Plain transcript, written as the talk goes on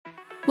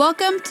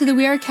Welcome to the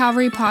We Are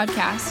Calvary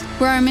podcast,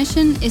 where our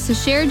mission is to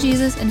share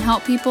Jesus and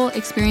help people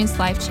experience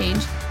life change.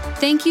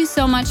 Thank you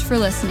so much for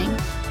listening.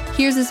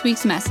 Here's this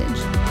week's message.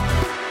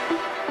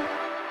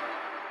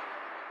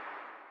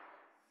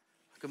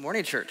 Good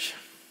morning, church.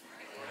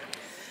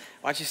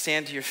 Why don't you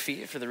stand to your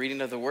feet for the reading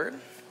of the word?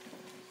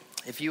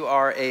 If you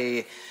are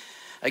a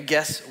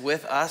guest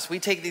with us, we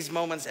take these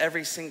moments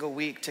every single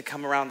week to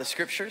come around the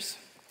scriptures.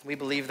 We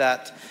believe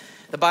that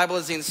the Bible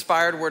is the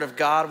inspired word of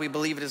God. We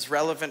believe it is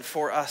relevant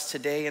for us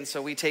today, and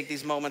so we take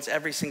these moments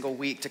every single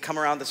week to come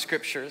around the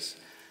scriptures,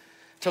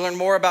 to learn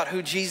more about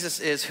who Jesus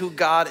is, who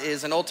God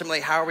is, and ultimately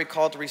how are we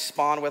called to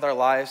respond with our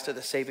lives to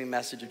the saving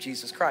message of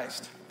Jesus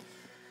Christ.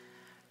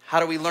 How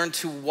do we learn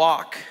to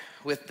walk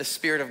with the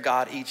Spirit of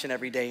God each and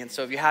every day? And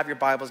so if you have your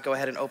Bibles, go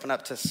ahead and open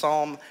up to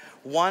Psalm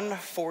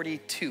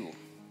 142.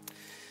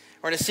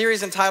 We're in a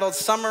series entitled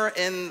Summer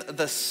in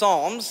the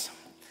Psalms.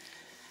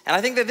 And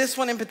I think that this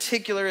one in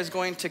particular is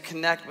going to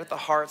connect with the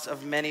hearts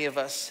of many of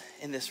us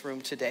in this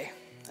room today.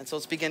 And so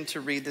let's begin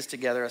to read this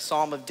together, a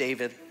Psalm of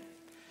David.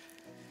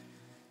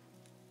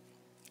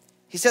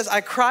 He says,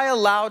 I cry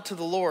aloud to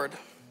the Lord.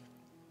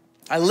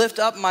 I lift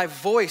up my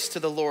voice to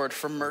the Lord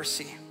for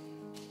mercy.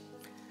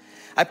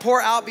 I pour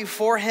out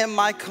before him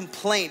my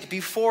complaint.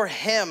 Before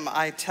him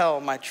I tell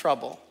my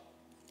trouble.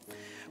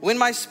 When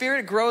my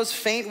spirit grows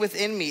faint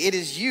within me, it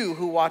is you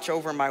who watch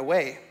over my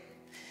way.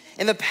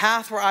 In the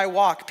path where I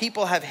walk,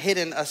 people have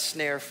hidden a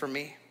snare for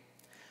me.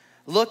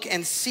 Look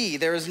and see,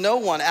 there is no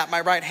one at my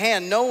right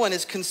hand. No one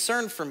is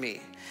concerned for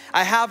me.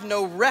 I have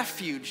no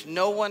refuge.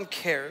 No one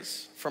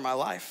cares for my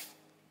life.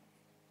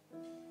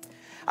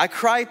 I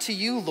cry to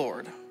you,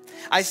 Lord.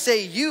 I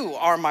say you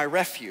are my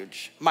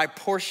refuge, my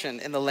portion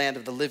in the land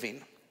of the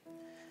living.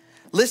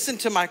 Listen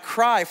to my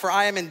cry, for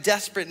I am in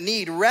desperate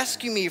need.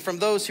 Rescue me from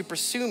those who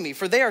pursue me,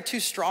 for they are too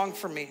strong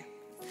for me.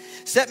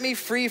 Set me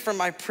free from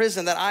my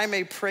prison that I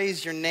may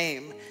praise your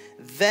name.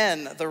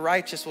 Then the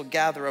righteous will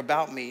gather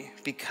about me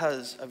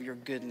because of your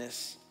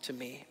goodness to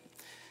me.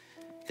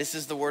 This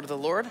is the word of the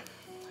Lord.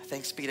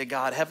 Thanks be to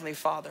God. Heavenly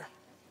Father,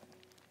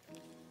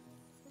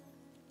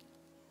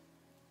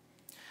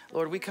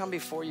 Lord, we come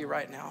before you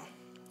right now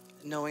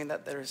knowing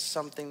that there is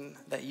something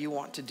that you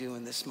want to do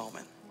in this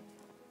moment.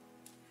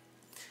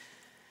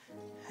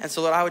 And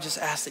so, Lord, I would just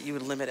ask that you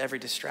would limit every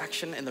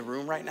distraction in the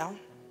room right now.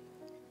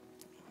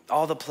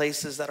 All the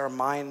places that our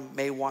mind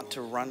may want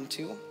to run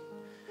to,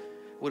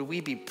 would we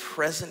be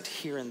present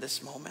here in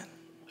this moment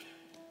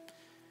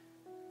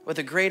with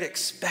a great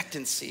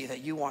expectancy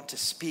that you want to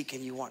speak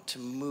and you want to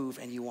move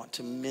and you want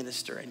to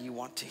minister and you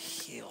want to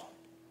heal.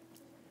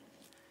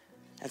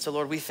 And so,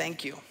 Lord, we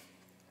thank you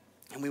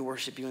and we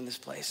worship you in this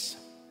place.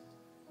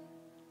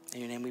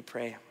 In your name we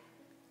pray,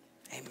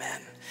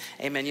 amen.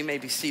 Amen. You may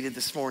be seated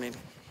this morning.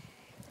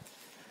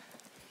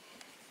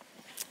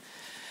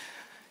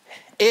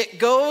 It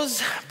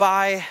goes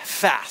by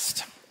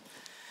fast.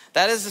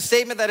 That is the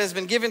statement that has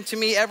been given to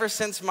me ever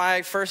since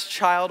my first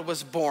child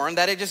was born,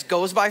 that it just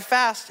goes by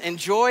fast.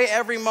 Enjoy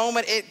every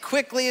moment. It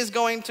quickly is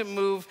going to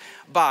move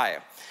by.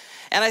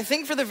 And I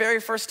think for the very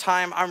first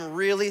time, I'm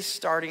really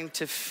starting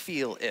to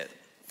feel it.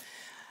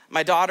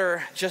 My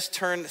daughter just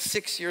turned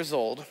 6 years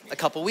old a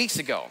couple weeks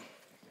ago.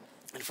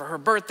 And for her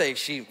birthday,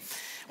 she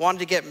wanted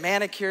to get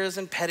manicures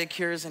and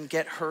pedicures and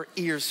get her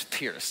ears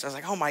pierced. I was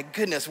like, oh my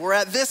goodness, we're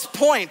at this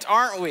point,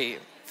 aren't we?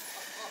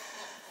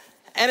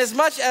 And as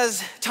much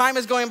as time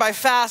is going by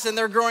fast and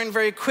they're growing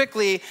very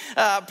quickly,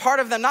 part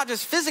of them, not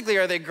just physically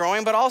are they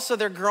growing, but also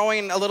they're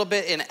growing a little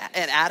bit in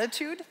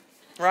attitude,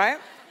 right?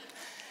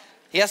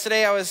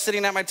 Yesterday, I was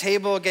sitting at my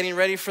table getting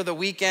ready for the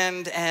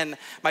weekend, and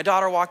my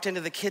daughter walked into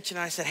the kitchen,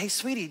 and I said, hey,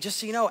 sweetie, just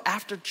so you know,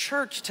 after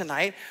church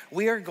tonight,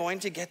 we are going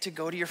to get to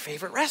go to your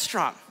favorite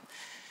restaurant.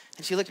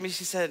 And she looked at me,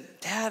 she said,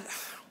 Dad,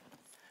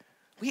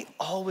 we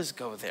always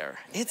go there.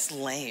 It's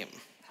lame.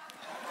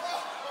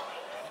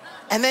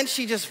 And then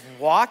she just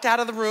walked out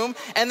of the room,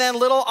 and then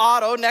little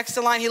Otto next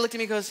in line, he looked at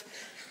me and goes,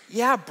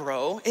 yeah,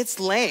 bro,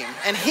 it's lame.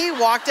 And he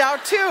walked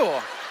out too.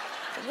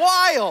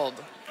 Wild.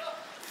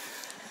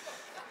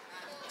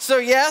 So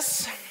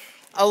yes,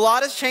 a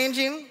lot is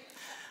changing.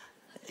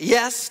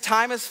 Yes,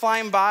 time is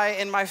flying by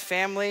in my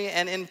family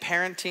and in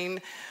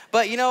parenting.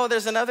 But you know,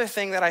 there's another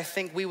thing that I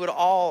think we would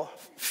all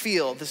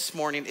feel this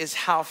morning is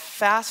how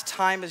fast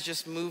time is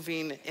just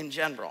moving in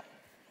general.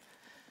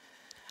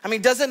 I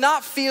mean, does it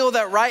not feel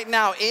that right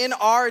now in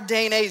our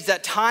day and age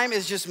that time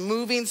is just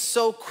moving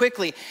so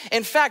quickly?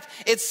 In fact,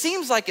 it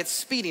seems like it's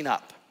speeding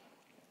up.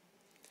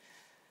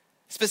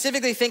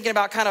 Specifically thinking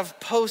about kind of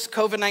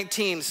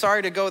post-COVID-19,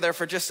 sorry to go there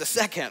for just a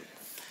second.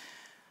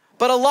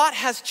 But a lot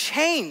has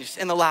changed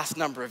in the last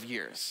number of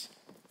years.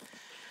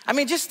 I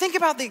mean, just think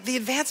about the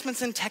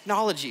advancements in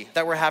technology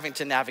that we're having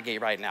to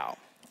navigate right now.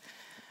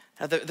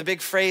 The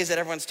big phrase that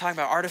everyone's talking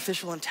about,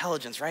 artificial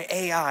intelligence, right?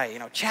 AI,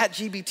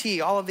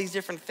 ChatGPT, all of these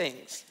different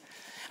things.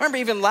 I remember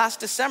even last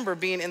December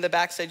being in the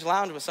backstage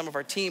lounge with some of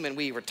our team and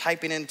we were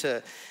typing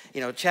into,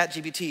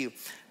 ChatGPT,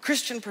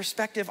 Christian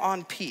perspective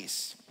on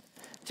peace.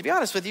 To be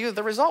honest with you,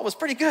 the result was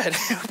pretty good.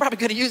 We probably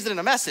could have used it in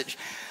a message.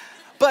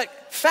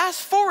 But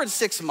fast forward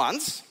 6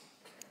 months,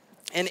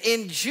 And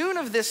in June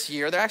of this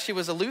year, there actually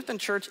was a Lutheran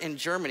church in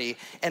Germany,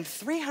 and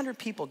 300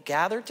 people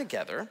gathered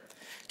together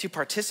to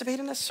participate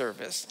in a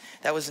service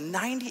that was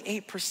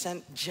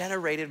 98%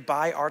 generated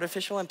by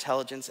artificial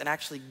intelligence and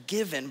actually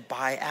given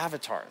by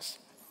avatars.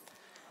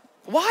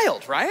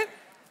 Wild, right?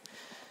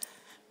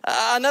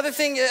 Another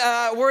thing,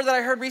 word that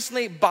I heard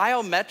recently,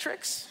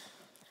 biometrics.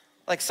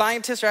 Like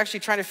scientists are actually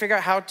trying to figure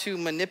out how to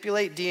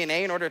manipulate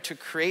DNA in order to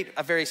create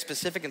a very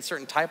specific and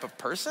certain type of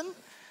person.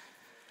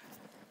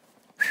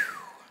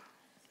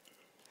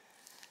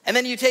 And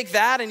then you take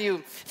that and you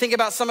think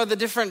about some of the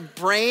different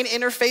brain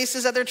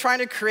interfaces that they're trying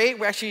to create.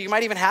 Where actually you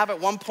might even have at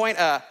one point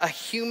a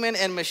human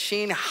and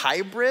machine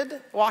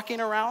hybrid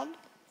walking around.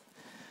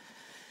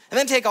 And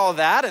then take all of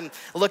that and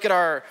look at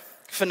our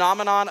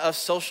phenomenon of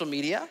social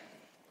media.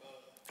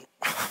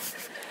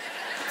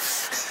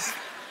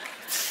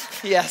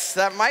 Yes,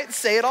 that might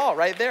say it all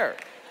right there.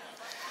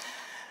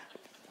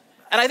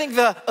 And I think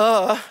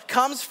the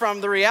comes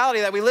from the reality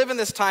that we live in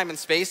this time and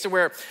space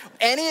where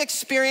any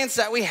experience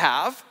that we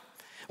have,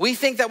 we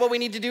think that what we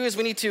need to do is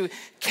we need to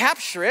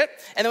capture it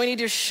and then we need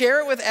to share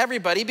it with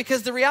everybody,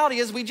 because the reality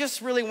is we just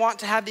really want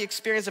to have the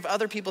experience of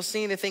other people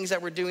seeing the things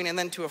that we're doing and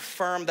then to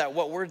affirm that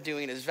what we're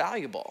doing is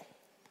valuable.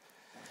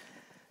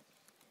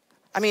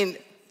 I mean,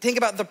 think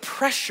about the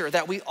pressure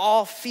that we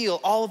all feel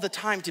all of the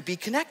time to be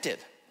connected.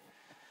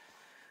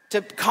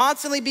 To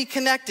constantly be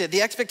connected,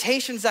 the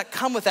expectations that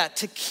come with that,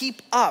 to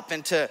keep up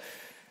and to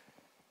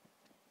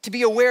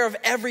be aware of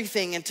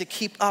everything and to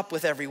keep up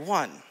with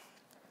everyone.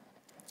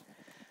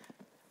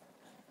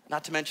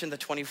 Not to mention the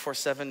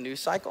 24/7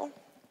 news cycle.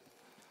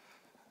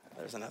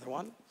 There's another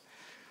one.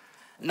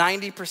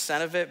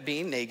 90% of it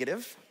being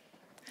negative.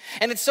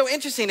 And it's so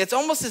interesting, it's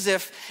almost as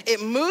if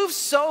it moves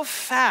so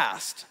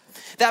fast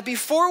that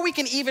before we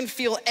can even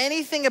feel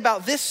anything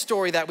about this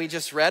story that we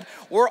just read,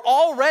 we're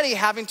already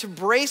having to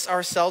brace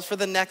ourselves for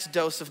the next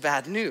dose of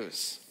bad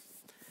news.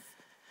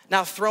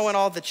 Now, throw in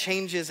all the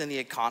changes in the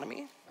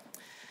economy,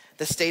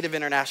 the state of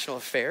international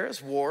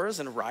affairs, wars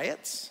and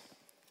riots.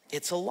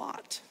 It's a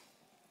lot.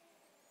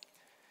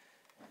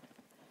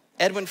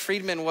 Edwin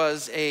Friedman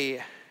was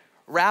a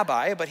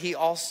rabbi, but he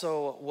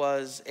also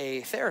was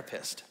a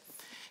therapist.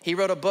 He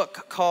wrote a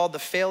book called The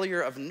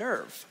Failure of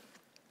Nerve.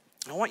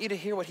 I want you to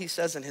hear what he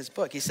says in his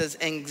book. He says,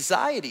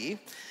 anxiety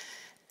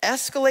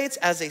escalates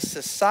as a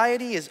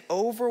society is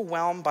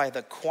overwhelmed by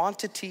the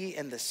quantity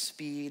and the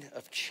speed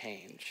of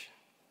change.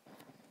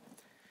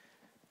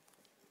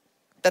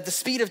 That the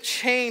speed of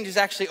change is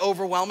actually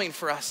overwhelming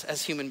for us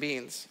as human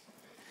beings,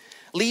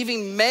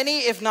 leaving many,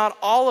 if not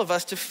all of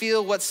us, to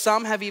feel what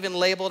some have even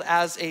labeled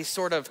as a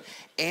sort of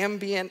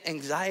ambient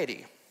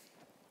anxiety,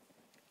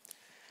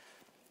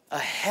 a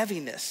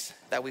heaviness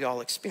that we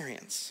all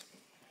experience.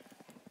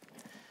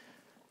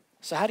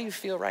 So how do you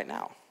feel right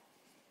now?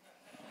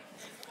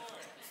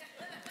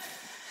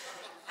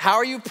 How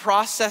are you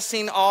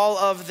processing all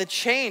of the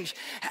change?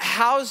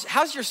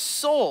 How's your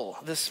soul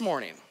this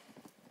morning?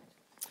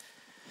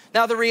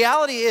 Now, the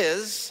reality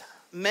is,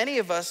 many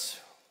of us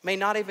may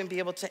not even be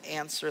able to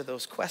answer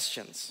those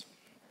questions.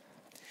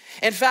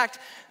 In fact,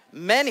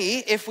 many,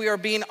 if we are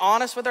being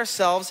honest with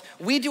ourselves,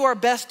 we do our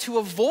best to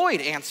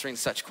avoid answering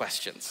such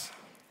questions.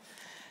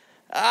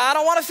 I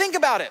don't want to think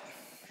about it.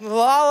 La,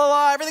 la,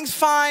 la, everything's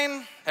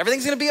fine.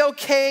 Everything's gonna be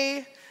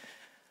okay.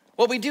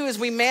 What we do is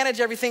we manage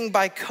everything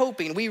by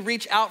coping. We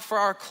reach out for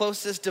our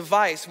closest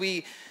device.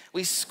 We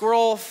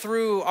scroll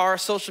through our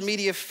social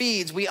media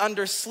feeds. We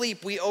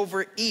undersleep, we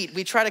overeat.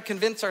 We try to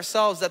convince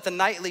ourselves that the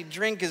nightly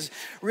drink is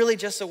really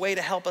just a way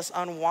to help us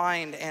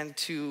unwind and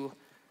to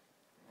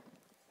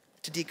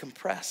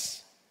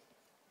decompress.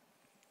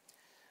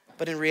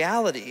 But in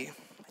reality,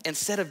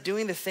 instead of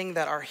doing the thing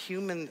that our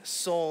human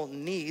soul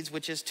needs,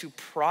 which is to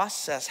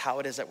process how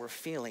it is that we're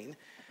feeling,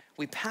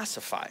 we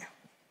pacify.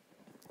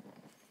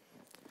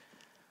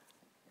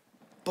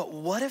 But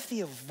what if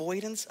the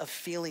avoidance of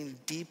feeling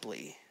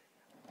deeply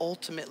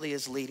ultimately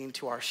is leading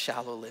to our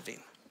shallow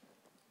living?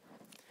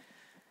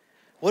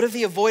 What if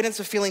the avoidance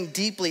of feeling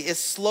deeply is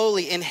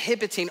slowly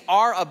inhibiting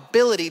our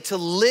ability to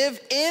live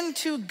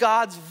into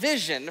God's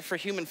vision for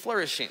human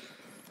flourishing?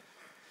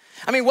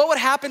 I mean, what would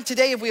happen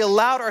today if we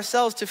allowed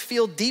ourselves to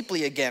feel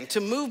deeply again,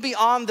 to move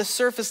beyond the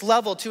surface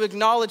level, to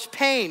acknowledge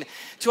pain,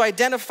 to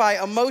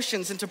identify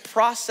emotions, and to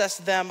process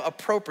them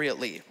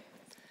appropriately?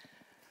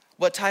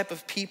 What type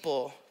of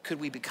people could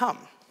we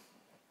become?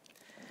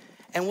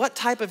 And what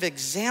type of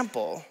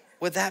example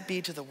would that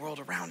be to the world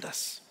around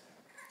us?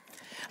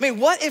 I mean,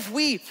 what if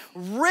we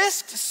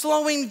risked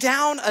slowing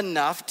down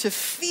enough to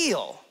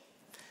feel,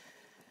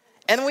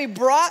 and we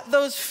brought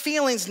those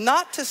feelings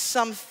not to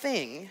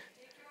something,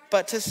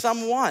 but to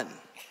someone?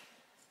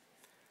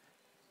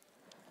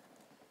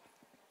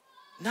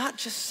 Not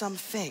just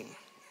something,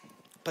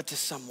 but to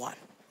someone.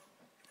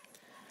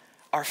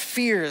 Our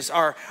fears,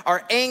 our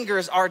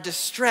angers, our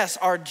distress,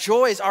 our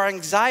joys, our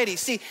anxiety.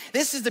 See,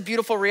 this is the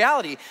beautiful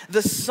reality.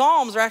 The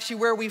Psalms are actually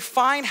where we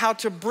find how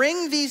to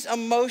bring these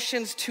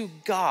emotions to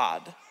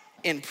God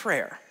in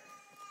prayer.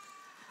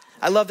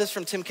 I love this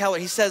from Tim Keller.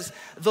 He says,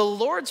 the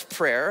Lord's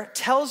Prayer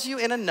tells you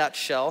in a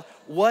nutshell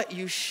what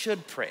you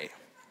should pray.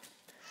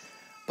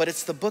 But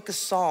it's the book of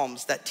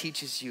Psalms that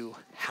teaches you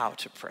how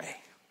to pray.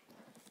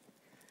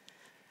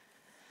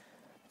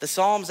 The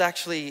Psalms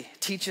actually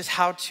teach us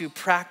how to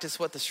practice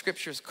what the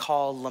scriptures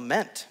call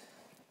lament.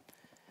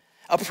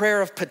 A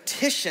prayer of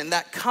petition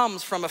that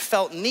comes from a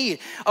felt need.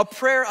 A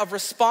prayer of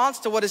response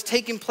to what is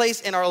taking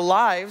place in our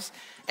lives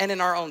and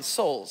in our own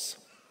souls.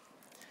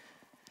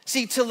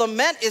 See, to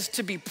lament is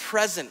to be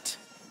present.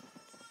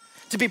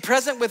 To be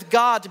present with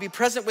God, to be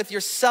present with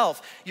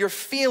yourself, your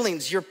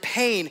feelings, your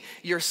pain,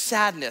 your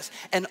sadness,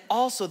 and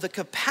also the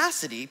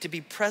capacity to be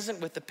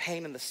present with the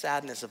pain and the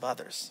sadness of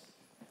others.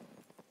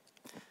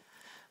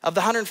 Of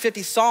the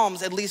 150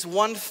 Psalms, at least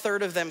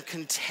 1/3 of them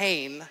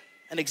contain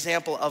an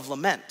example of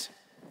lament.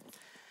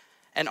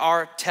 And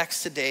our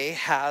text today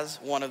has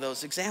one of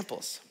those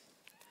examples.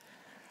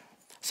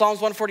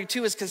 Psalms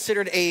 142 is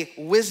considered a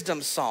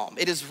wisdom psalm.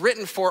 It is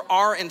written for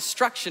our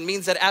instruction,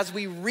 means that as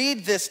we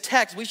read this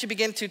text, we should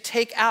begin to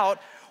take out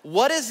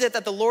what is it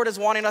that the Lord is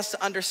wanting us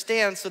to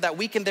understand so that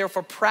we can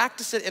therefore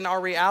practice it in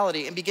our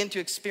reality and begin to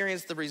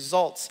experience the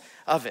results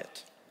of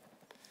it.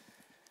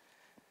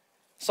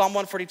 Psalm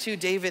 142,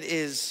 David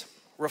is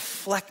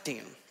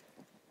reflecting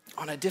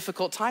on a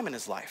difficult time in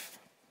his life.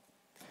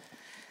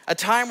 A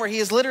time where he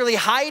is literally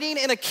hiding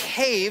in a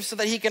cave so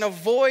that he can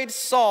avoid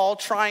Saul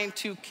trying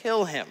to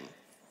kill him.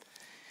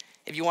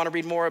 If you want to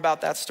read more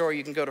about that story,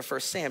 you can go to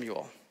 1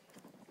 Samuel.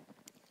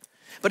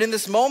 But in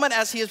this moment,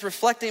 as he is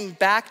reflecting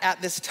back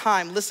at this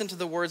time, listen to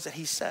the words that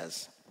he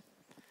says.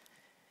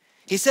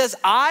 He says,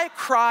 I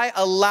cry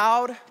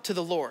aloud to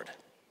the Lord.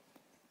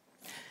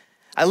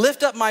 I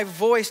lift up my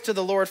voice to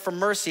the Lord for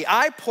mercy.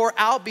 I pour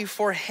out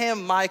before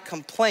him my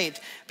complaint.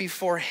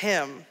 Before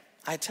him,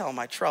 I tell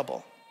my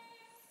trouble.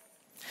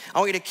 I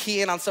want you to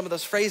key in on some of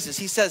those phrases.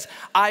 He says,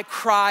 I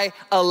cry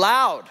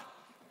aloud.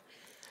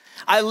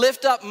 I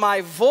lift up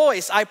my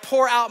voice. I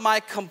pour out my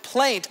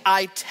complaint.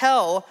 I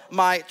tell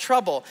my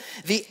trouble.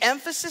 The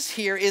emphasis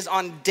here is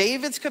on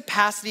David's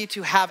capacity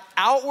to have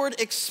outward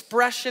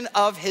expression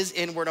of his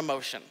inward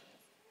emotion.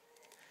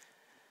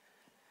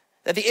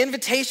 That the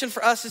invitation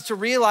for us is to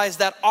realize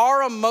that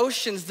our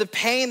emotions, the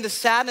pain, the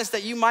sadness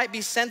that you might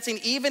be sensing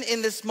even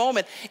in this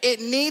moment, it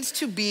needs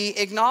to be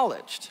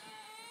acknowledged.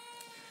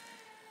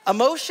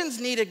 Emotions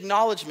need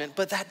acknowledgement,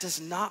 but that does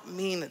not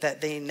mean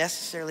that they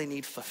necessarily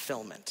need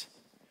fulfillment.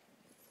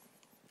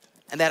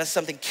 And that is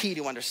something key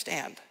to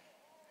understand.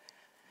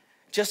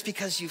 Just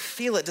because you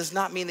feel it does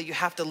not mean that you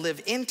have to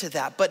live into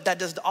that, but that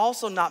does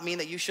also not mean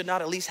that you should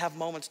not at least have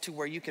moments to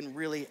where you can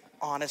really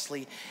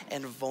honestly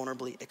and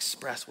vulnerably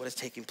express what is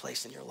taking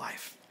place in your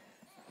life.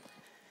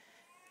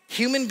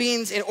 Human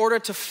beings, in order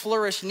to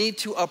flourish, need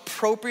to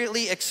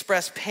appropriately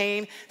express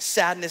pain,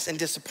 sadness, and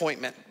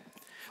disappointment.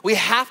 We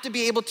have to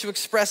be able to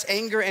express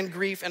anger and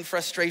grief and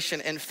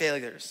frustration and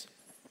failures.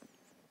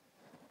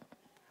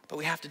 But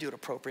we have to do it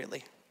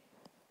appropriately.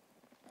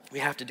 We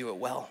have to do it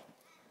well.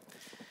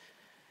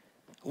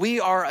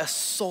 We are a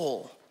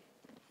soul.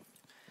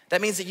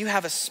 That means that you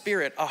have a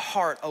spirit, a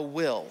heart, a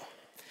will.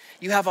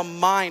 You have a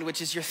mind,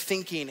 which is your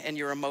thinking and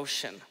your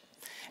emotion.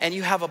 And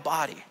you have a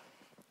body.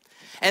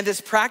 And this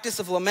practice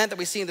of lament that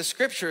we see in the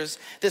scriptures,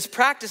 this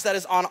practice that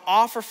is on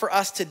offer for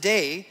us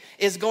today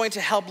is going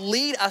to help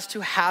lead us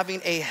to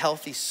having a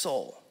healthy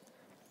soul.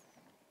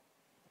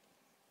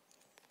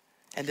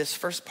 And this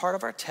first part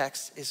of our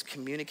text is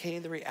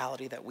communicating the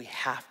reality that we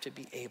have to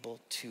be able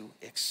to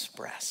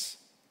express.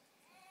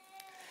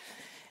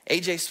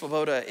 A.J.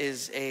 Swoboda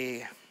he's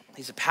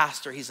a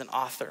pastor, he's an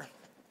author.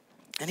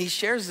 And he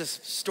shares this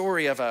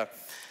story of a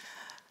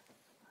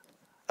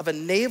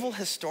naval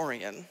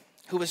historian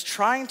who was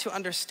trying to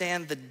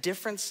understand the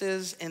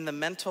differences in the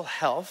mental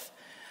health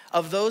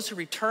of those who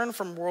returned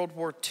from World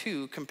War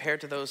II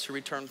compared to those who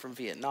returned from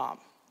Vietnam.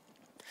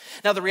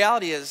 Now, the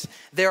reality is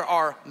there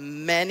are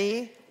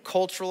many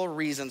cultural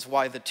reasons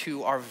why the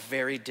two are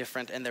very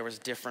different and there was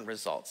different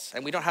results.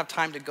 And we don't have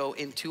time to go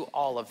into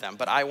all of them,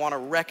 but I want to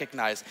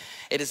recognize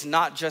it is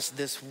not just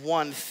this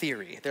one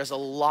theory. There's a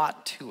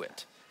lot to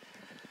it.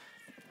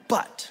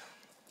 But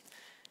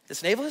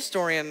this naval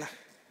historian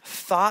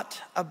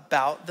thought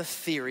about the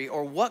theory,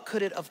 or what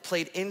could it have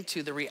played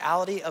into the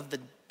reality of the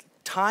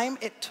time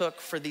it took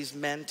for these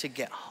men to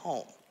get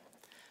home.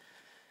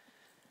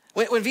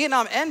 When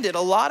Vietnam ended,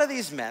 a lot of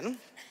these men,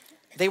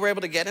 they were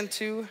able to get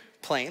into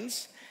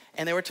planes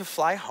and they were to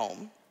fly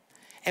home.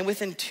 And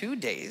within 2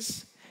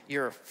 days,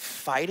 you're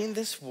fighting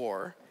this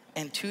war,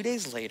 and 2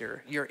 days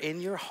later, you're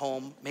in your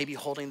home, maybe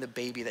holding the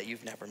baby that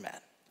you've never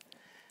met.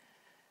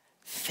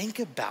 Think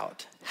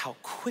about how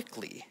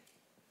quickly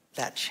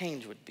that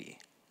change would be.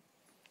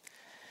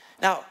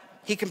 Now,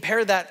 he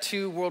compared that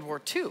to World War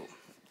II,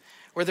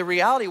 where the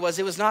reality was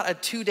it was not a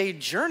 2-day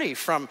journey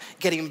from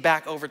getting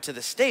back over to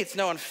the States.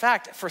 No, in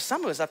fact, for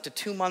some it was up to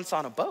 2 months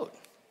on a boat.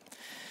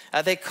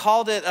 They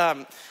called it, I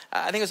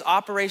think it was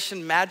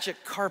Operation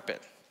Magic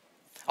Carpet.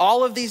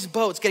 All of these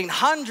boats getting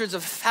hundreds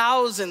of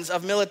thousands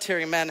of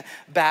military men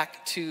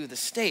back to the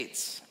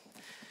States.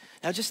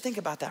 Now just think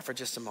about that for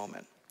just a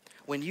moment.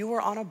 when you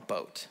were on a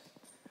boat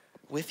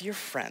with your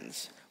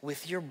friends,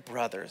 with your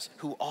brothers,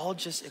 who all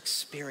just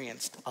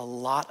experienced a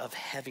lot of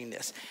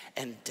heaviness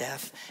and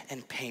death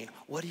and pain,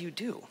 what do?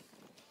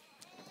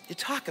 You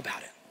talk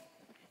about it.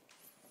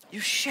 You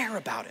share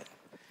about it.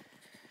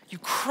 You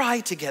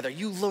cry together.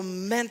 You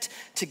lament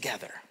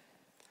together.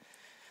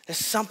 There's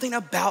something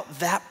about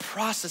that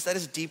process that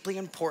is deeply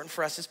important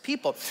for us as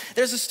people.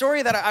 There's a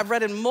story that I've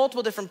read in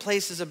multiple different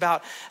places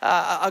about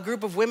a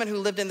group of women who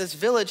lived in this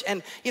village,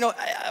 and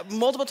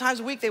multiple times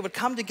a week they would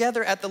come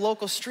together at the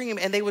local stream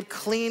and they would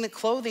clean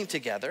clothing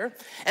together.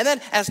 And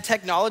then as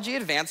technology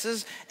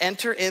advances,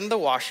 enter in the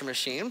washing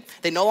machine.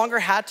 They no longer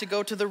had to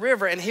go to the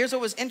river. And here's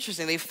what was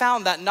interesting. They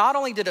found that not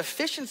only did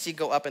efficiency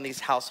go up in these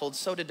households,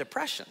 so did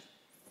depression.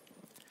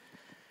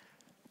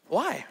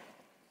 Why?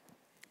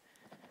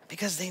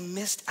 Because they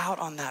missed out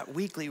on that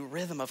weekly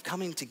rhythm of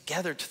coming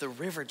together to the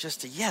river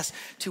just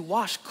to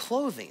wash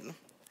clothing,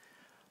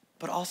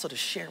 but also to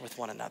share with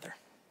one another,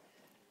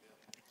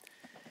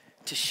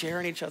 to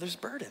share in each other's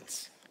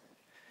burdens,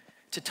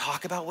 to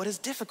talk about what is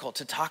difficult,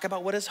 to talk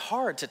about what is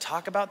hard, to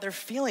talk about their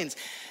feelings.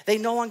 They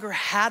no longer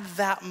had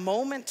that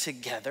moment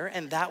together,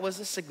 and that was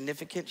a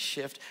significant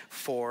shift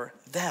for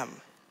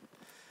them.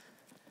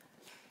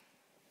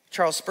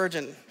 Charles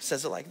Spurgeon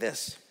says it like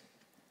this: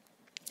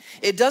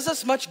 "It does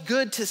us much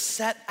good to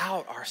set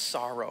out our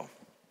sorrow,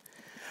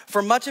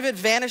 for much of it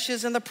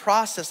vanishes in the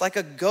process like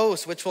a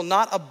ghost which will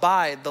not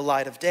abide the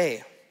light of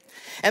day.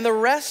 And the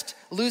rest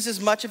loses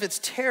much of its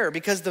terror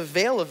because the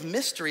veil of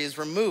mystery is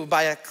removed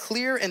by a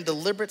clear and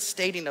deliberate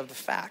stating of the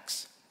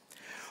facts.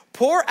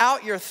 Pour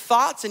out your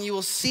thoughts and you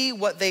will see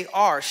what they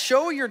are.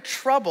 Show your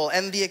trouble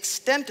and the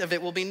extent of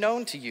it will be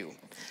known to you.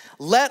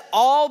 Let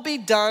all be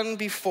done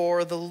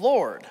before the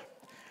Lord.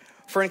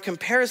 For in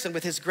comparison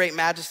with his great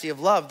majesty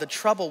of love, the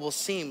trouble will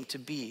seem to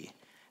be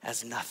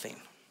as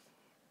nothing."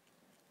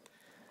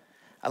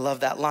 I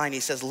love that line.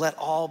 He says, let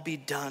all be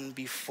done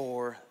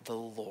before the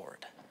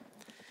Lord.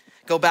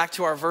 Go back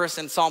to our verse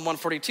in Psalm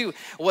 142.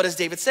 What does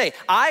David say?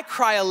 I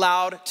cry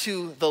aloud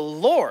to the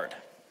Lord.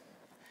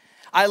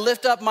 I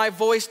lift up my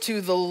voice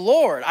to the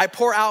Lord. I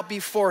pour out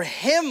before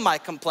him my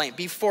complaint.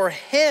 Before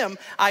him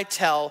I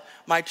tell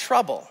my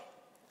trouble.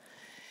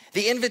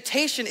 The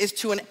invitation is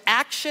to an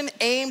action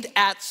aimed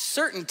at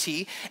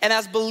certainty. And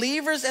as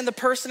believers in the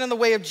person and the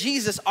way of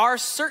Jesus, our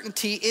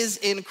certainty is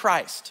in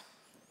Christ.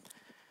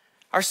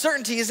 Our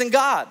certainty is in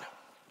God.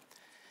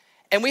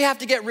 And we have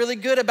to get really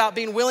good about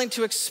being willing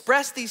to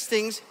express these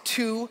things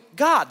to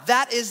God.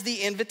 That is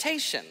the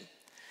invitation.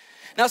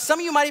 Now, some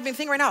of you might have been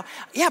thinking right now,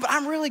 yeah, but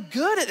I'm really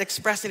good at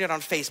expressing it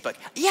on Facebook.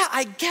 Yeah,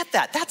 I get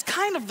that. That's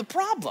kind of the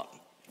problem.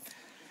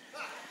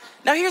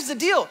 Now, here's the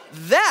deal.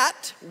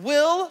 That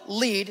will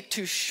lead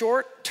to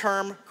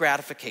short-term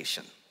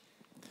gratification,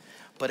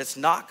 but it's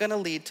not gonna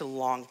lead to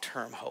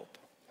long-term hope.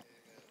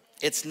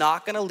 It's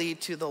not gonna lead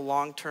to the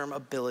long-term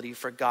ability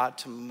for God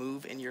to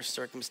move in your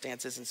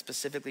circumstances and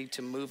specifically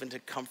to move and to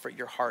comfort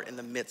your heart in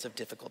the midst of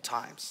difficult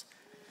times.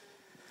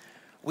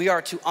 We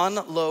are to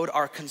unload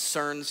our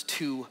concerns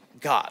to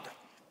God.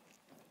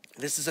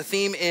 This is a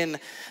theme in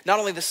not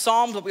only the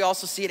Psalms, but we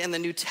also see it in the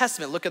New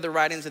Testament. Look at the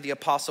writings of the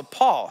Apostle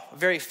Paul, a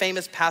very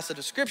famous passage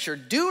of scripture.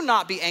 Do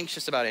not be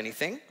anxious about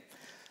anything,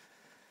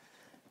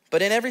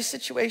 but in every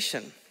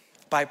situation,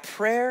 by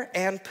prayer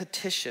and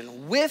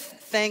petition, with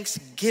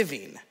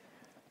thanksgiving,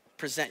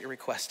 present your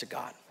request to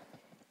God.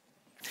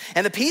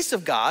 And the peace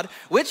of God,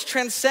 which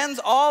transcends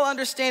all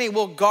understanding,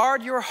 will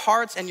guard your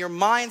hearts and your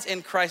minds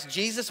in Christ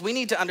Jesus. We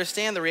need to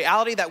understand the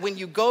reality that when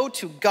you go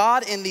to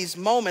God in these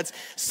moments,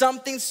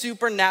 something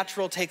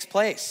supernatural takes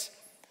place.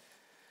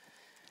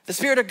 The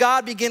Spirit of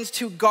God begins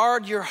to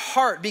guard your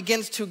heart,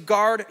 begins to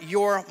guard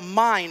your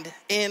mind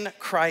in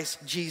Christ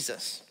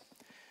Jesus.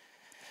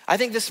 I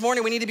think this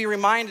morning we need to be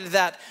reminded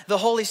that the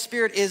Holy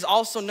Spirit is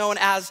also known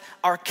as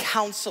our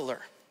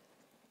counselor.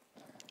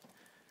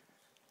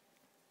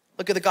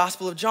 Look at the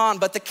Gospel of John.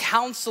 But the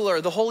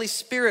counselor, the Holy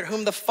Spirit,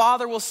 whom the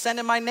Father will send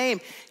in my name,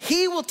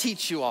 he will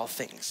teach you all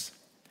things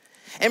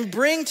and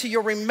bring to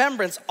your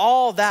remembrance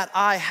all that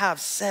I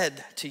have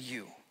said to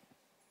you.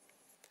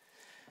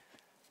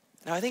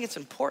 Now, I think it's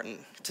important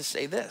to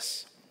say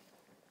this.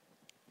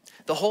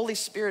 The Holy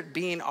Spirit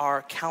being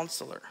our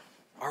counselor,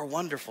 our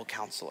wonderful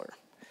counselor,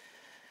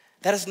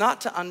 that is not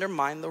to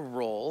undermine the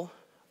role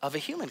of a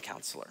human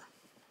counselor.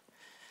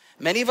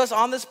 Many of us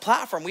on this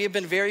platform, we have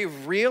been very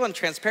real and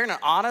transparent and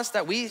honest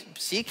that we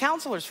see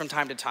counselors from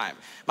time to time.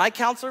 My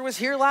counselor was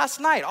here last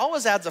night.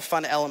 Always adds a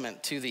fun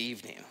element to the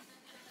evening.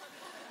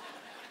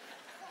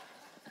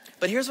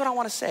 But here's what I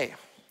want to say.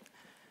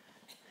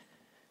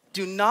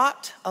 Do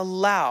not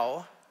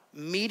allow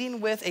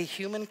meeting with a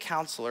human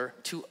counselor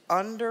to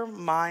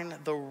undermine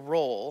the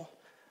role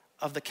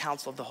of the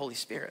counsel of the Holy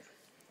Spirit.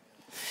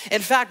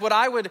 In fact, what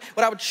I would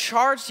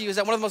charge to you is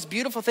that one of the most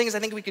beautiful things I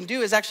think we can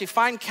do is actually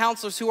find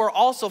counselors who are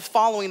also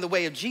following the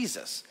way of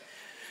Jesus,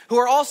 who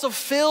are also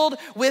filled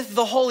with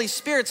the Holy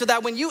Spirit, so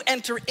that when you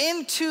enter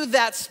into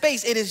that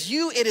space, it is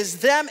you, it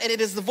is them, and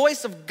it is the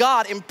voice of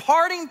God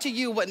imparting to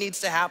you what needs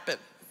to happen.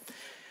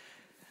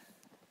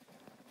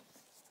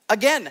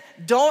 Again,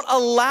 don't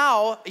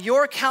allow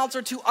your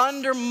counselor to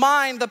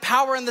undermine the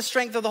power and the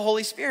strength of the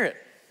Holy Spirit.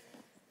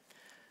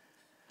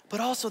 But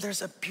also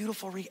there's a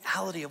beautiful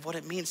reality of what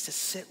it means to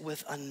sit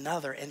with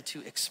another and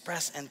to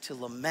express and to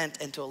lament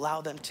and to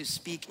allow them to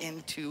speak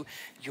into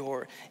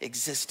your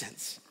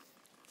existence.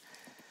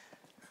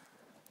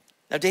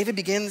 Now David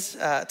begins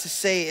to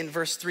say in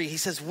verse 3, he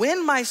says,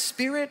 when my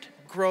spirit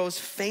grows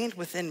faint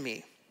within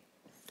me,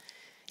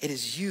 it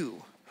is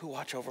you who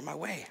watch over my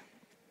way.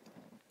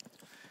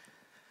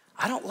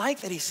 I don't like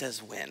that he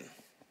says when.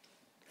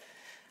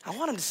 I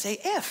want him to say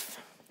if.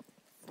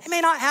 It may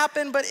not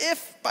happen, but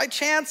if by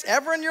chance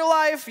ever in your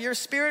life your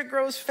spirit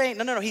grows faint.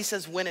 No, he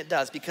says when it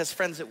does, because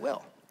friends, it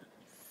will.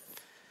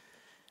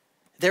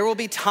 There will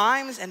be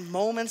times and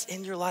moments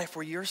in your life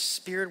where your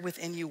spirit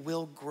within you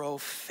will grow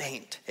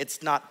faint.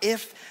 It's not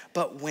if,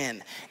 but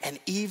when. And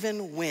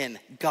even when,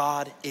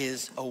 God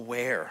is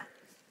aware.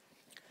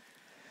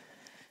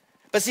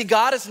 But see,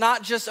 God is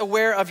not just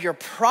aware of your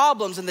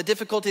problems and the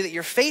difficulty that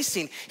you're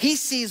facing. He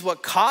sees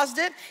what caused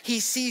it,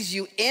 he sees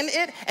you in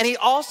it, and he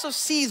also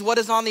sees what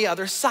is on the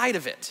other side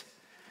of it.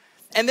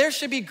 And there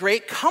should be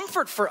great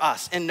comfort for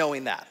us in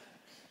knowing that.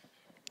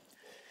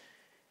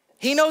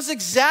 He knows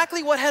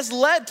exactly what has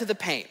led to the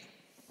pain.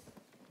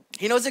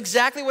 He knows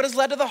exactly what has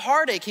led to the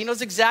heartache. He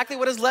knows exactly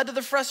what has led to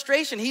the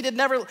frustration. He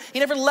never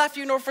left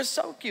you nor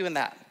forsook you in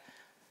that.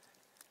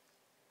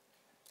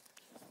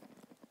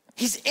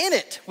 He's in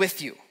it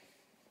with you.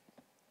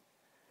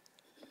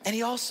 And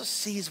he also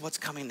sees what's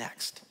coming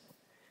next.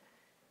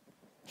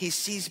 He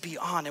sees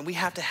beyond, and we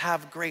have to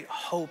have great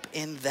hope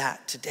in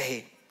that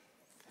today.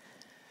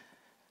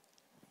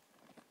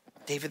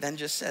 David then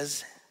just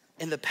says,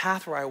 in the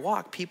path where I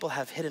walk, people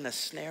have hidden a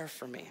snare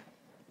for me.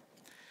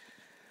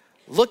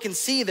 Look and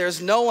see,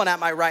 there's no one at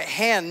my right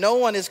hand. No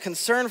one is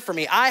concerned for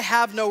me. I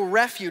have no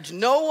refuge.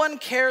 No one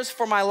cares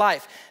for my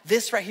life.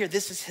 This right here,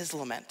 this is his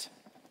lament.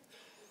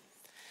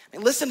 I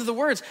mean, listen to the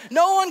words.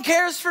 No one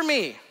cares for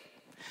me.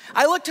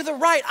 I look to the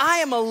right, I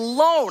am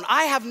alone.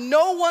 I have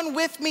no one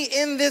with me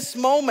in this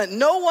moment.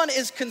 No one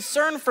is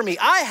concerned for me.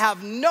 I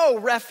have no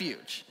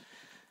refuge.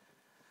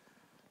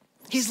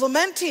 He's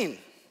lamenting.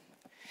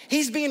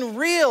 He's being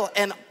real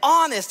and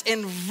honest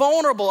and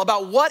vulnerable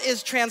about what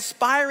is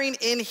transpiring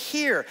in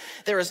here.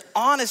 There is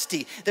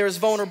honesty, there is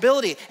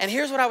vulnerability. And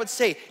here's what I would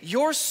say,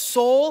 your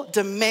soul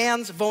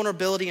demands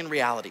vulnerability and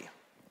reality.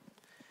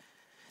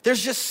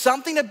 There's just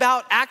something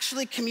about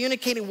actually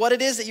communicating what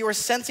it is that you are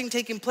sensing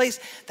taking place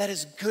that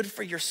is good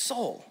for your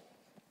soul.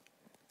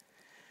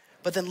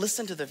 But then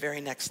listen to the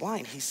very next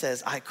line. He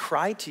says, I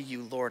cry to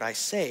you, Lord, I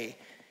say,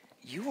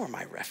 you are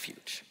my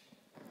refuge,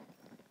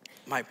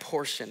 my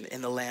portion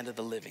in the land of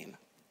the living.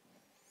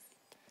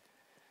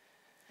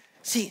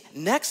 See,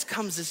 next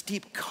comes this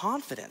deep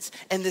confidence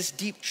and this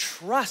deep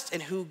trust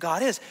in who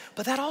God is.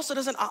 But that also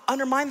doesn't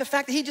undermine the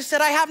fact that he just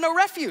said, I have no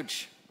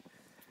refuge.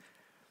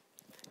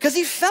 Because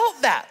he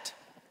felt that.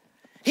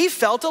 He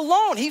felt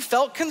alone. He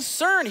felt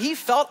concerned. He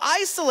felt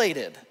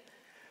isolated.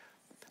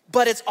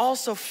 But it's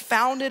also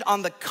founded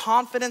on the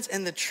confidence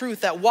and the truth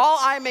that while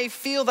I may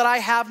feel that I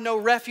have no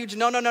refuge,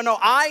 no,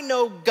 I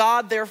know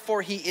God,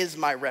 therefore he is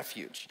my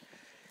refuge.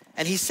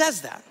 And he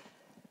says that.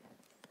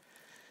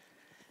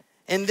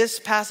 In this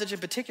passage in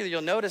particular,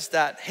 you'll notice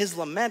that his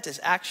lament is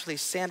actually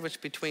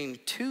sandwiched between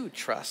two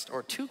trust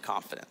or two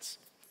confidence.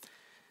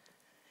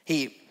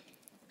 He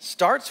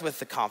starts with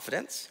the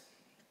confidence.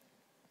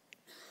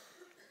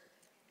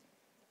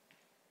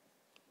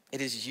 It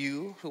is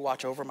you who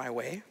watch over my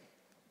way.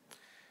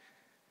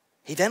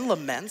 He then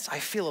laments, I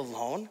feel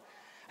alone.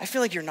 I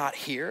feel like you're not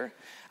here.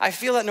 I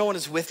feel that no one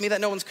is with me,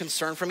 that no one's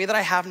concerned for me, that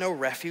I have no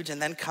refuge. And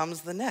then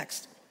comes the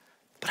next.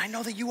 But I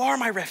know that you are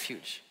my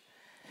refuge.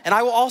 And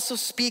I will also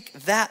speak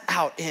that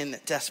out in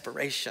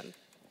desperation.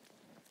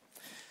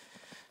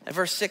 In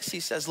verse 6, he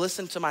says,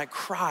 listen to my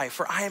cry,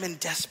 for I am in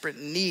desperate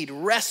need.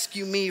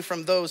 Rescue me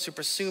from those who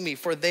pursue me,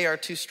 for they are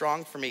too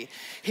strong for me.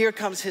 Here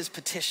comes his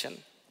petition.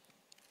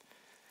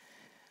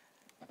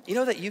 You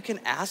know that you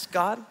can ask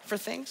God for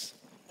things?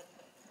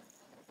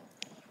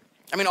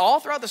 I mean,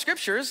 all throughout the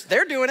scriptures,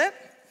 they're doing it.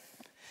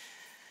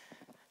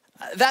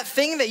 That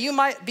thing that you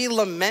might be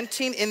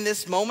lamenting in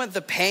this moment,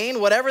 the pain,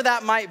 whatever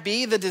that might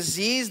be, the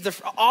disease,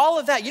 all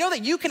of that, you know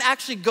that you can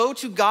actually go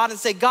to God and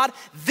say, God,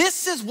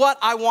 this is what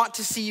I want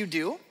to see you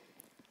do.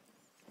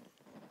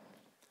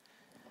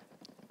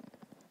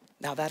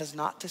 Now, that is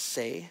not to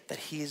say that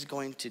he is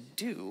going to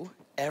do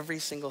every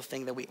single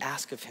thing that we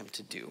ask of him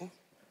to do.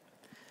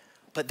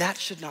 But that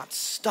should not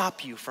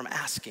stop you from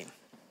asking.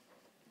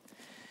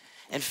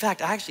 In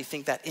fact, I actually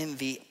think that in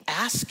the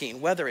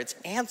asking, whether it's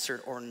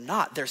answered or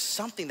not, there's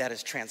something that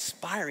is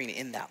transpiring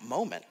in that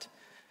moment.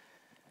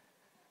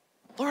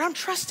 Lord, I'm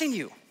trusting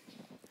you.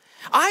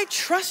 I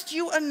trust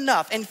you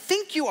enough and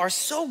think you are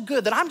so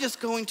good that I'm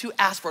just going to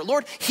ask for it.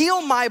 Lord,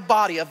 heal my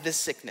body of this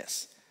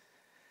sickness.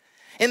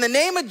 In the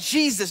name of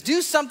Jesus,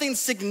 do something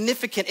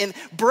significant and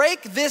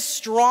break this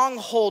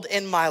stronghold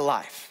in my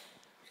life.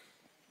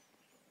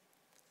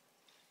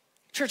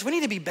 Church, we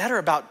need to be better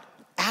about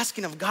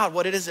asking of God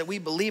what it is that we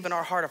believe in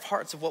our heart of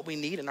hearts of what we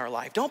need in our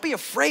life. Don't be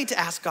afraid to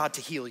ask God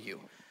to heal you.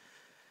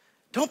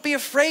 Don't be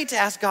afraid to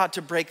ask God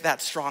to break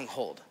that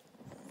stronghold.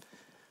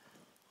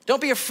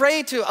 Don't be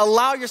afraid to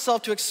allow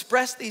yourself to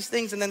express these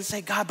things and then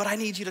say, God, but I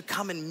need you to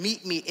come and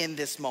meet me in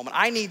this moment.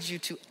 I need you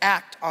to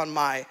act on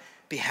my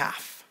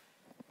behalf.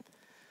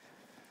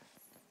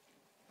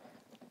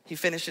 He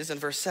finishes in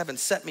verse 7,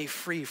 set me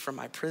free from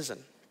my prison,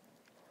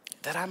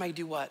 that I may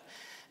do what?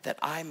 That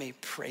I may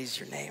praise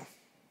your name.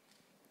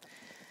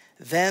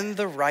 Then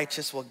the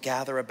righteous will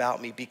gather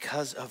about me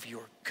because of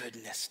your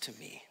goodness to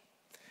me.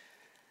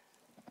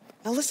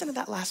 Now listen to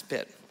that last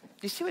bit. Do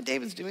you see what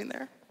David's doing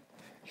there?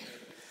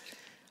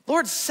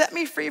 Lord, set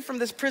me free from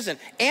this prison.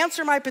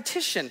 Answer my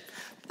petition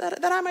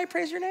that I might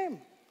praise your name.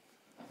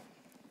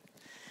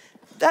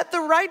 That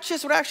the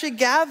righteous would actually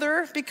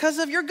gather because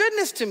of your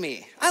goodness to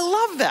me. I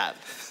love that.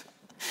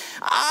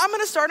 I'm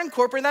gonna start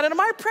incorporating that into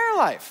my prayer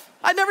life.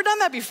 I'd never done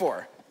that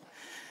before.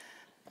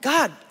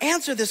 God,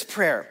 answer this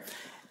prayer.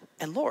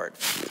 And Lord,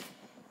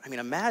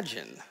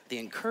 imagine the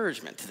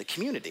encouragement to the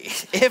community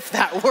if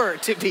that were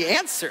to be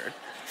answered.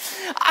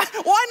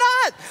 Why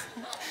not?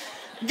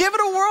 Give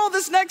it a whirl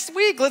this next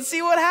week. Let's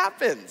see what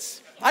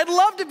happens. I'd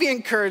love to be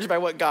encouraged by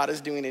what God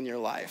is doing in your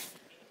life.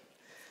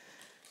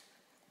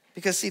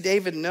 Because see,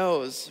 David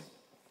knows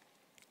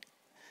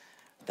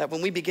that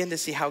when we begin to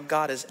see how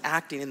God is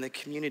acting in the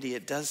community,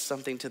 it does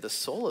something to the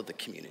soul of the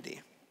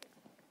community.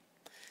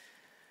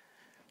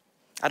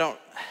 I don't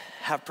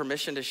have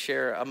permission to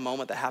share a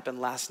moment that happened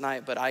last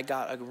night, but I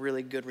got a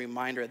really good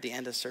reminder at the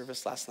end of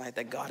service last night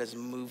that God is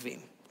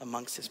moving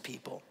amongst his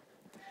people.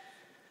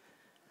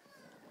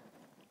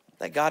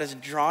 That God is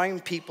drawing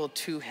people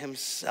to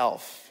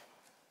himself.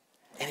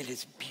 And it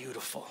is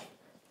beautiful.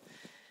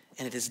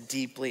 And it is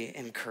deeply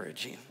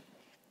encouraging.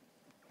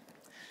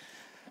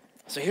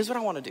 So here's what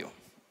I want to do.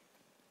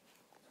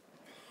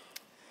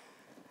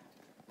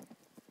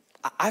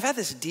 I've had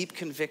this deep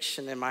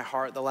conviction in my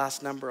heart the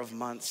last number of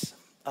months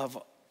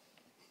of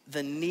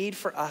the need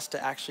for us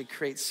to actually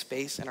create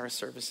space in our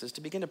services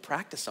to begin to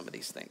practice some of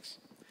these things.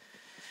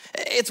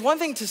 It's one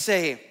thing to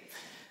say,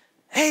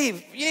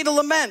 hey, you need to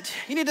lament.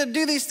 You need to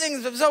do these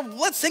things. So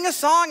let's sing a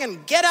song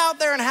and get out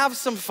there and have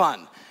some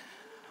fun.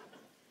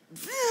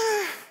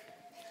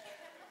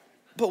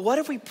 But what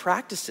if we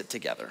practice it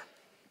together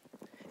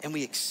and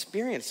we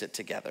experience it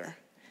together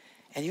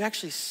and you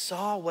actually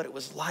saw what it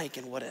was like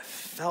and what it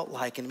felt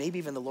like, and maybe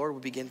even the Lord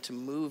would begin to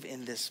move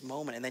in this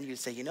moment, and then you'd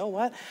say, you know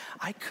what?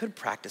 I could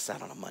practice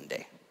that on a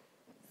Monday.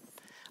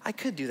 I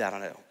could do that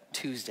on a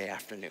Tuesday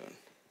afternoon.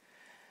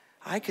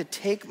 I could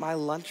take my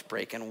lunch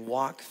break and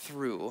walk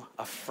through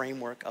a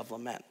framework of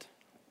lament.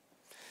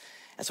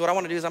 And so what I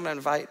want to do is I'm going to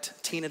invite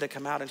Tina to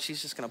come out, and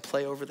she's just going to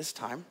play over this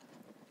time.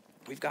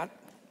 We've got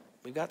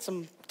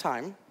some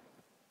time.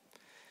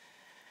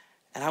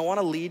 And I want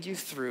to lead you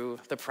through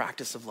the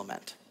practice of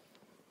lament.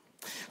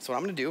 So what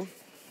I'm going to do,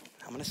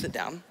 I'm going to sit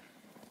down.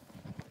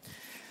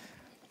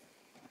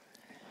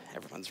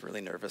 Everyone's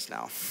really nervous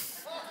now.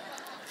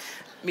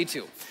 Me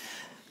too.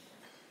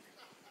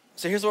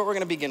 So here's what we're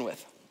going to begin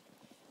with.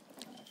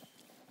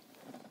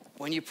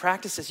 When you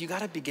practice this, you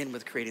got to begin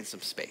with creating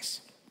some space.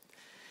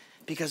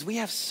 Because we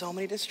have so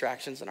many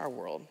distractions in our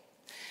world.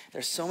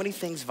 There's so many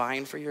things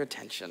vying for your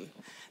attention.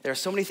 There are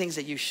so many things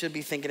that you should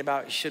be thinking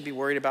about, you should be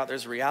worried about.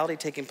 There's reality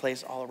taking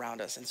place all around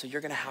us. And so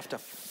you're gonna have to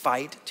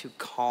fight to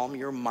calm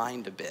your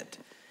mind a bit.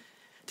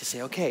 To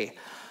say, okay,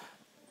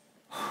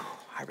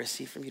 I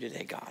receive from you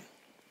today, God.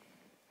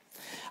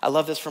 I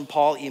love this from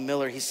Paul E.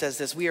 Miller. He says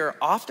this, we are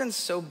often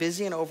so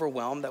busy and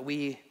overwhelmed that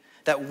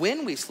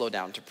when we slow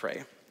down to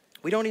pray,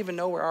 we don't even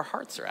know where our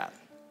hearts are at.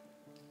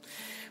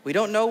 We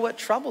don't know what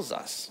troubles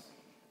us.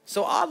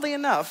 So oddly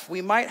enough,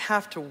 we might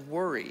have to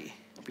worry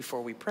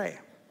before we pray.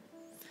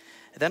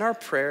 Then our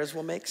prayers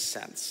will make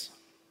sense.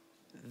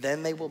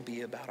 Then they will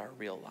be about our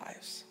real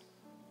lives.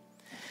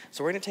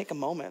 So we're gonna take a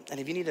moment, and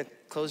if you need to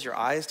close your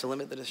eyes to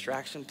limit the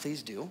distraction,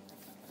 please do.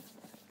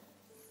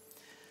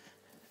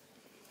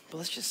 But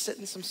let's just sit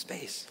in some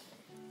space.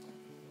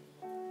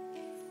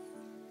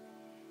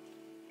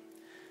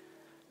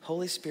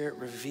 Holy Spirit,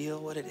 reveal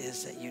what it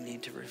is that you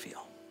need to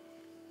reveal.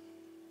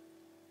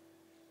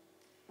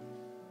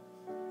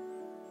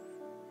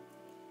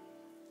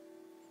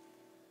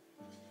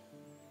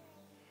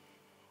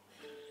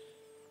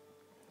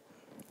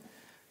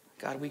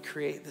 God, we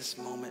create this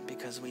moment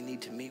because we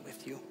need to meet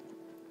with you.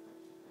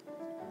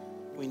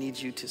 We need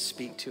you to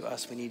speak to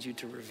us. We need you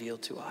to reveal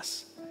to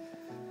us.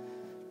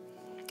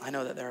 I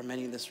know that there are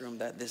many in this room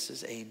that this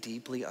is a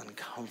deeply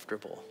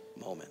uncomfortable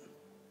moment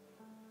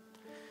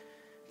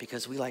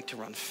because we like to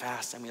run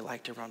fast and we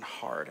like to run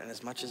hard. And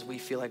as much as we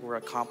feel like we're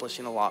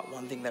accomplishing a lot,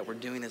 one thing that we're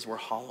doing is we're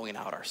hollowing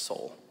out our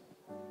soul.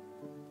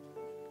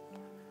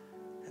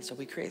 And so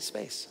we create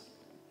space.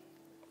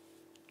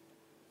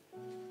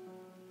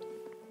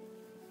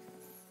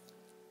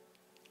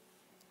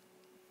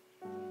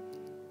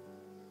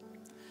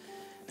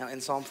 Now in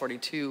Psalm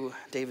 42,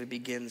 David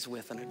begins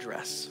with an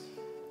address.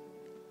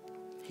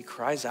 He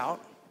cries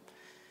out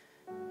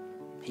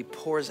he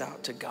pours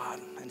out to God.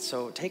 And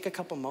so take a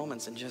couple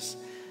moments and just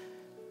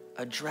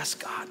address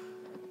God.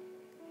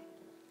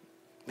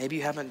 Maybe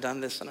you haven't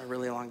done this in a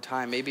really long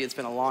time. Maybe it's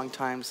been a long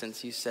time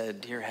since you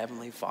said, "Dear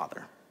Heavenly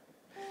Father."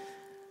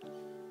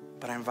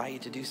 But I invite you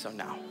to do so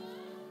now.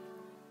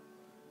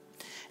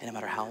 And no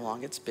matter how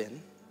long it's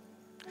been,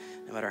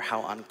 no matter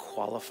how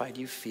unqualified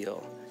you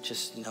feel,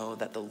 just know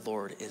that the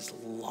Lord is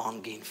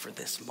longing for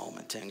this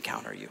moment to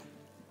encounter you.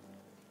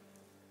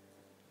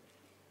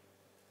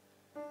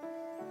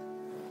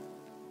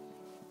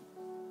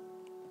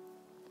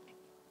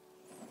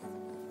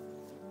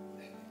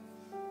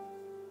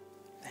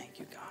 Thank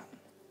you, God.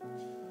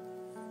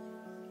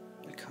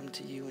 We come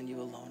to you and you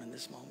alone in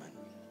this moment.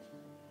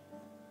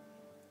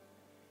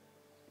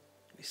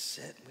 We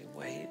sit, we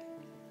wait.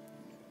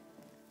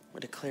 We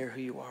declare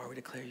who you are. We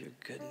declare your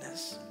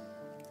goodness.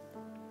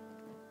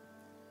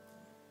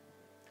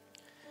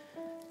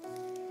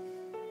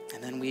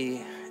 And then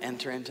we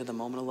enter into the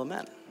moment of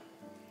lament.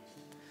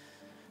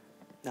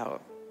 Now,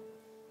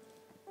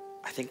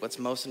 I think what's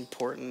most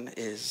important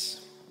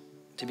is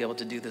to be able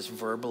to do this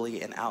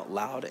verbally and out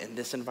loud in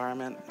this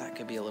environment. That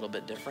could be a little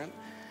bit different.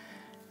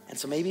 And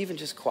so maybe even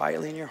just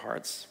quietly in your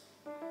hearts,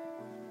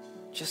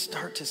 just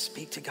start to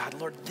speak to God.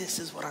 Lord, this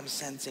is what I'm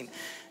sensing.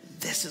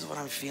 This is what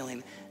I'm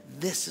feeling.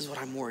 This is what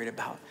I'm worried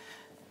about.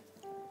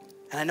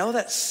 And I know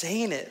that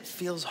saying it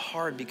feels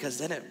hard because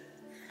then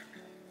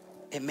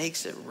it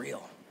makes it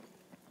real.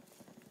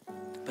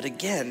 But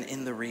again,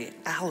 in the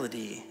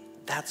reality,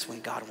 that's when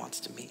God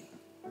wants to meet.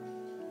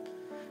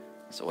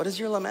 So what is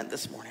your lament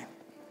this morning?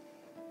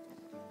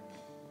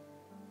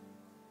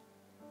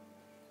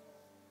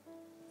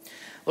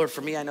 Lord,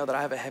 for me, I know that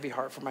I have a heavy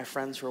heart for my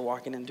friends who are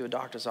walking into a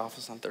doctor's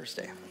office on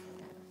Thursday.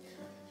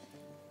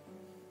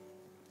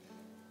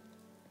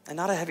 And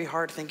not a heavy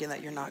heart thinking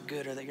that you're not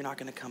good or that you're not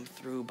going to come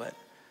through, but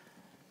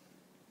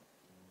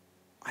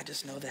I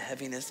just know the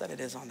heaviness that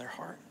it is on their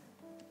heart.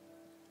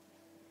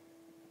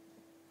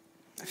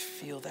 I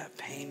feel that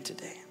pain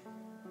today.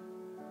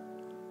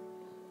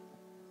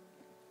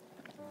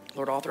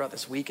 Lord, all throughout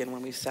this weekend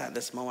when we sat in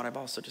this moment, I've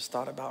also just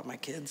thought about my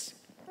kids.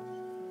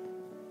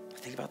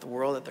 I think about the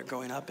world that they're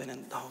growing up in,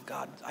 and oh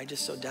God, I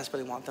just so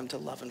desperately want them to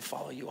love and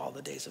follow you all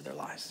the days of their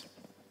lives.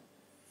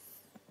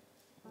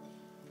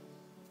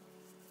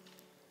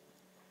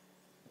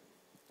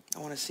 I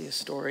want to see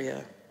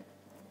Astoria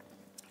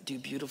do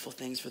beautiful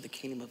things for the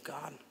kingdom of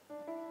God.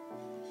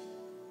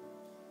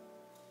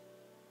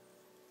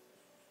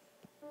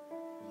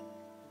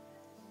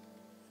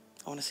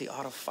 I want to see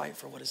Otto fight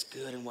for what is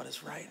good and what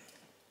is right.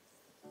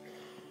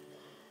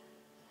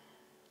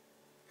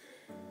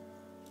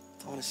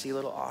 I want to see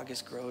little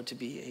August grow to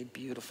be a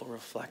beautiful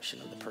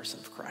reflection of the person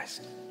of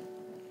Christ.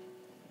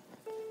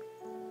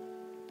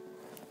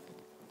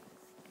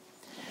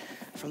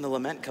 From the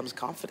lament comes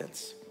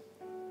confidence.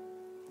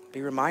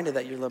 Be reminded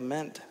that your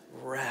lament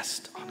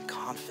rests on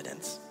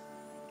confidence,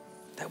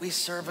 that we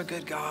serve a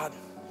good God.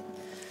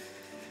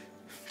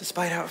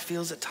 Despite how it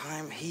feels at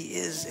times, he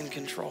is in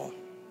control.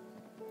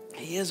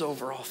 He is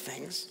over all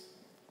things.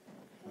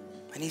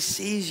 And he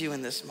sees you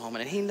in this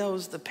moment, and he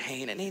knows the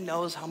pain, and he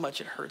knows how much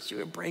it hurts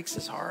you. It breaks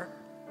his heart.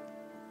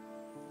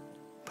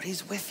 But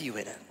he's with you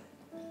in it.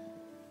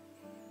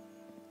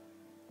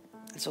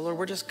 And so, Lord,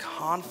 we're just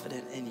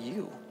confident in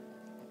you.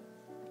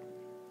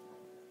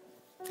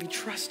 We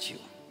trust you.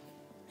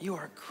 You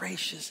are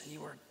gracious, and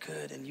you are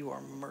good, and you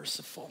are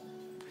merciful.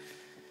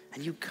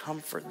 And you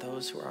comfort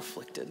those who are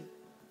afflicted.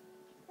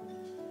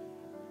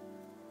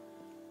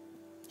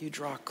 You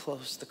draw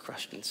close the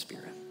crushed in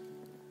spirit.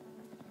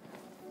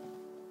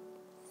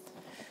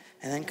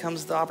 And then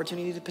comes the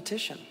opportunity to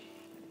petition.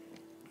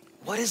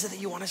 What is it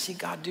that you want to see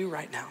God do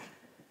right now?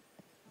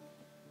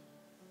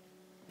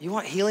 You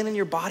want healing in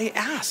your body?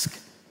 Ask.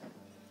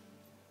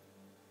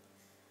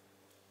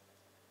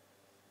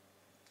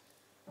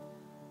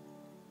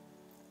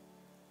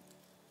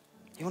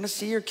 You want to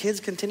see your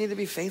kids continue to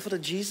be faithful to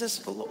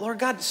Jesus? Lord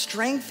God,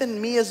 strengthen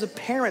me as a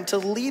parent to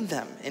lead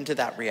them into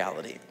that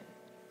reality.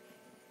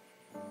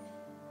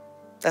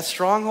 That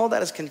stronghold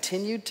that has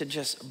continued to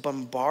just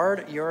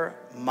bombard your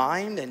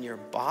mind and your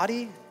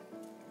body.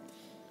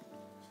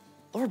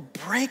 Lord,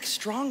 break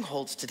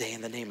strongholds today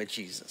in the name of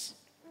Jesus.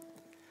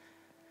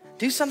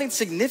 Do something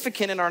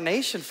significant in our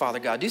nation, Father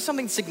God. Do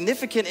something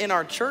significant in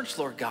our church,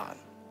 Lord God.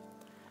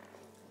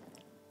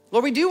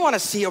 Lord, we do want to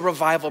see a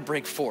revival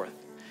break forth.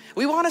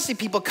 We want to see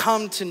people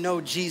come to know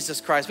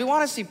Jesus Christ. We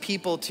want to see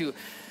people to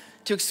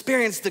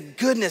experience the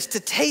goodness, to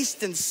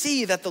taste and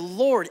see that the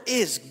Lord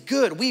is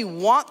good. We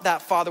want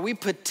that, Father. We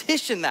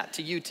petition that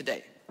to you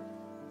today.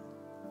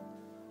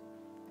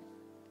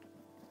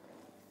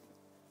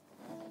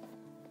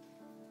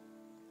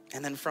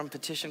 And then from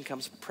petition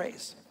comes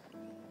praise.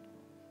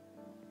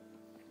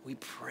 We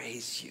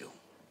praise you.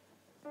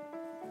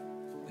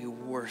 We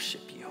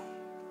worship you.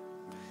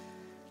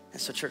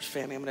 And so, church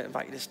family, I'm going to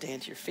invite you to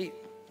stand to your feet.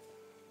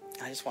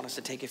 I just want us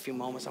to take a few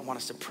moments. I want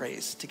us to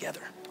praise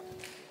together.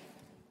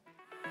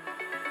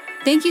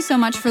 Thank you so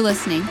much for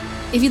listening.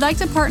 If you'd like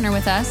to partner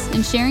with us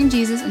in sharing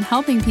Jesus and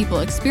helping people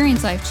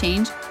experience life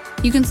change,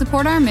 You can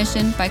support our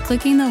mission by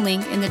clicking the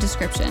link in the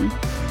description.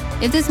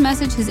 If this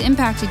message has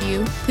impacted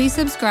you, please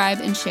subscribe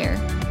and share.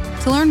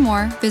 To learn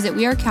more, visit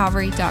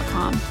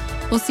wearecalvary.com.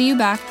 We'll see you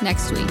back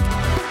next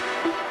week.